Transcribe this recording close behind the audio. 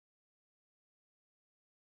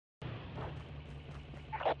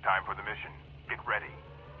Time for the mission. Get ready.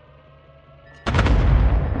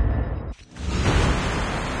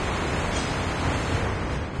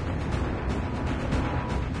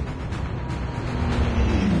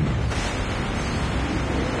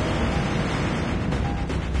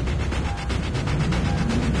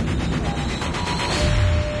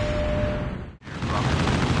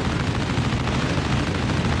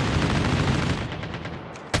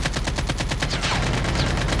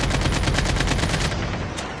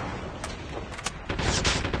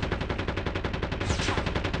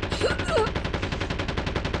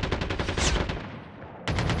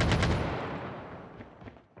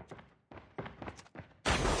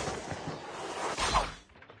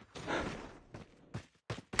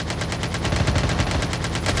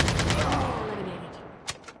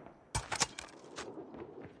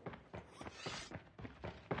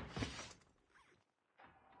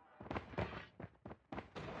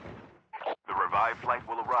 Flight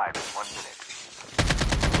will arrive in 1 minute.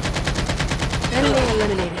 Enemy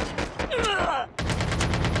eliminated.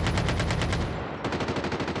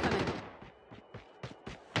 Coming.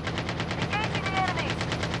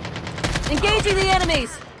 Engaging the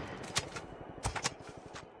enemies!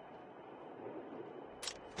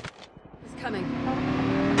 He's coming.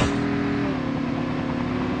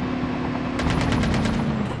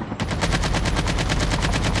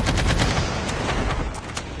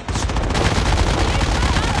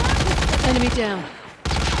 Enemy down.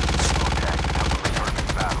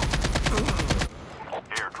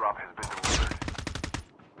 Airdrop has been delivered.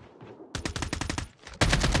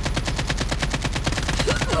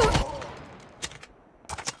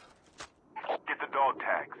 Get the dog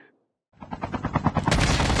tags.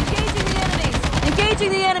 Engaging the enemies!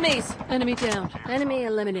 Engaging the enemies! Enemy down. Enemy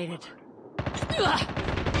eliminated. Watch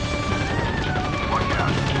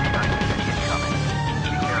out. Incoming. Be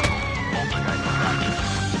careful. Poltergeist attacks.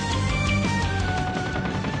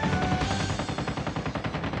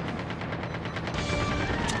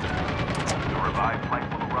 Flight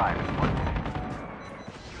will arrive in 1 minute.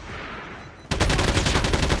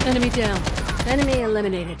 Enemy down. Enemy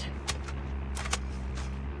eliminated.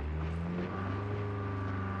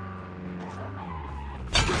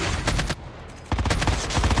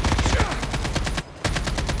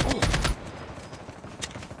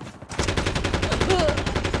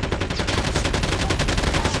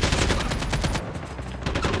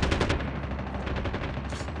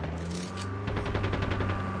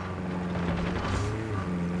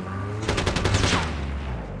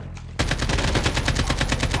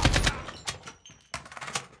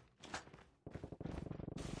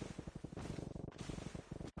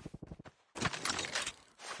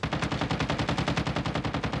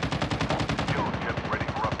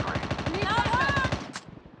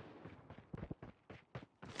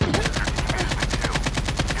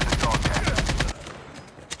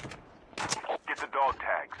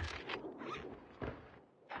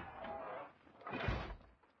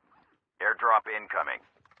 Airdrop incoming.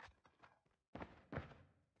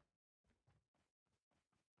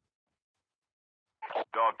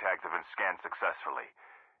 Dog tags have been scanned successfully.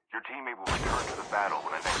 Your teammate will return to the battle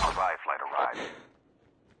when the next revive flight arrives.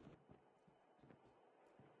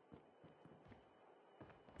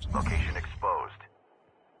 Location exposed.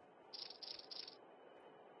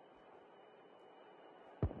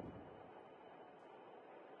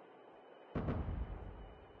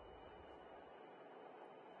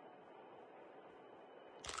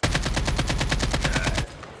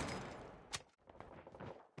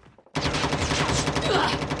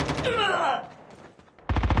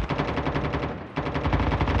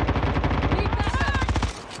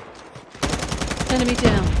 Enemy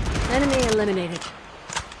down. Enemy eliminated.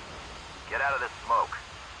 Get out of this smoke.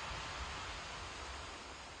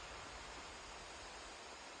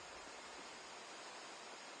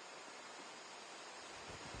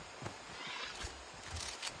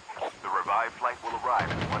 The revived flight will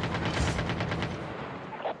arrive in 1 minute.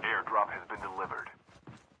 Airdrop has been delivered.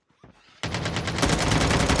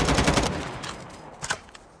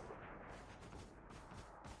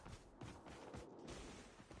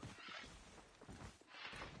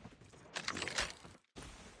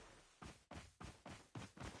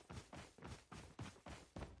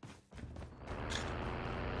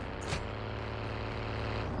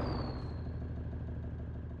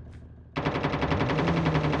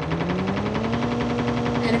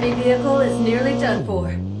 Enemy vehicle is nearly done for.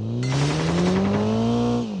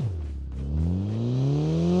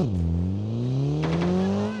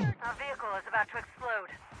 Our vehicle is about to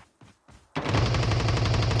explode.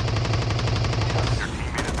 Your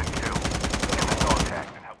teammate has been killed. Get the dog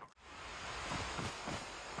tags and help them.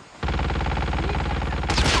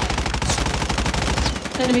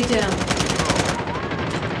 Enemy down. Kill.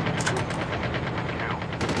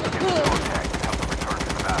 Get the dog tag to help them return to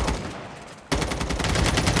the battle.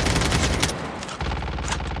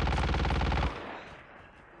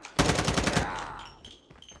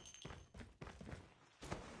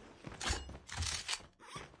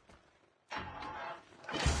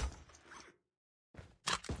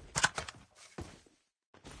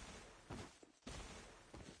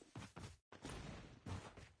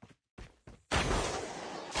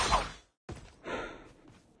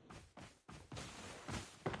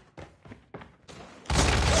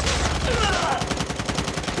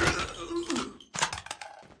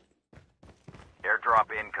 Airdrop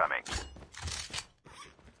incoming.